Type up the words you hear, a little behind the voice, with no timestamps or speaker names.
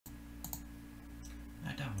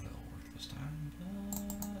I doubt it'll work this time,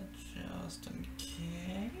 but just in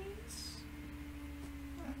case.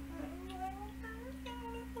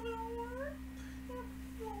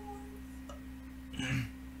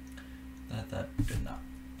 that did not.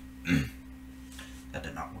 That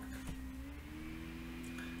did not work.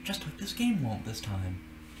 Just like this game won't this time.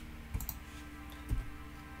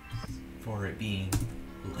 For it being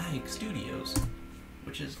Lag Studios,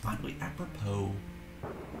 which is oddly apropos.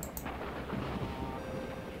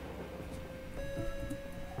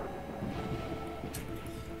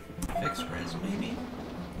 Fixed res, maybe?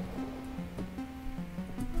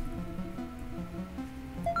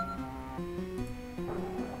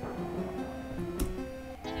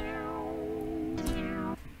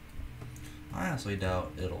 I honestly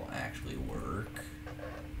doubt it'll actually work.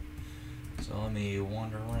 So let me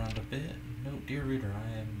wander around a bit. Note, dear reader,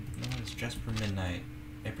 I am known as Jesper Midnight.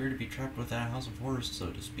 I appear to be trapped within a house of horrors,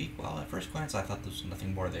 so to speak. While at first glance I thought this was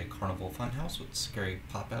nothing more than a carnival funhouse with scary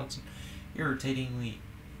pop-outs and irritating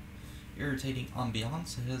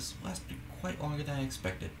ambiance, it has lasted quite longer than I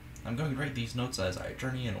expected. I'm going to write these notes as I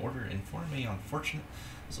journey in order to inform me unfortunate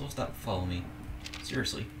souls that follow me.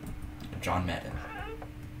 Seriously. John Madden.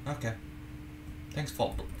 Okay. Thanks,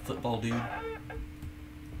 football dude.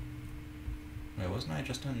 Wait, wasn't I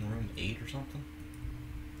just in room 8 or something?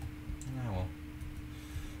 Oh, well.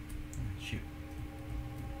 Shoot.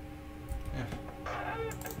 Yeah.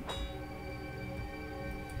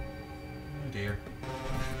 Oh, dear.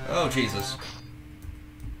 Oh, Jesus.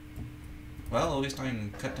 Well, at least I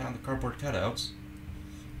can cut down the cardboard cutouts.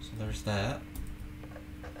 So there's that.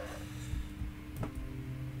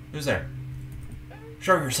 Who's there?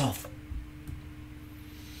 Show yourself!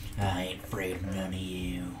 I ain't afraid of none of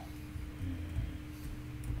you.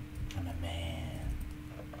 I'm a man.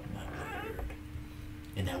 My word.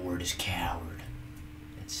 And that word is coward.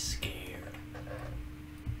 It's scared.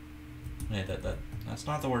 Hey, that's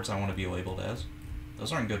not the words I want to be labeled as.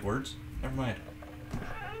 Those aren't good words. Never mind.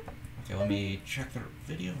 Okay, let me check the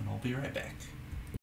video and I'll be right back.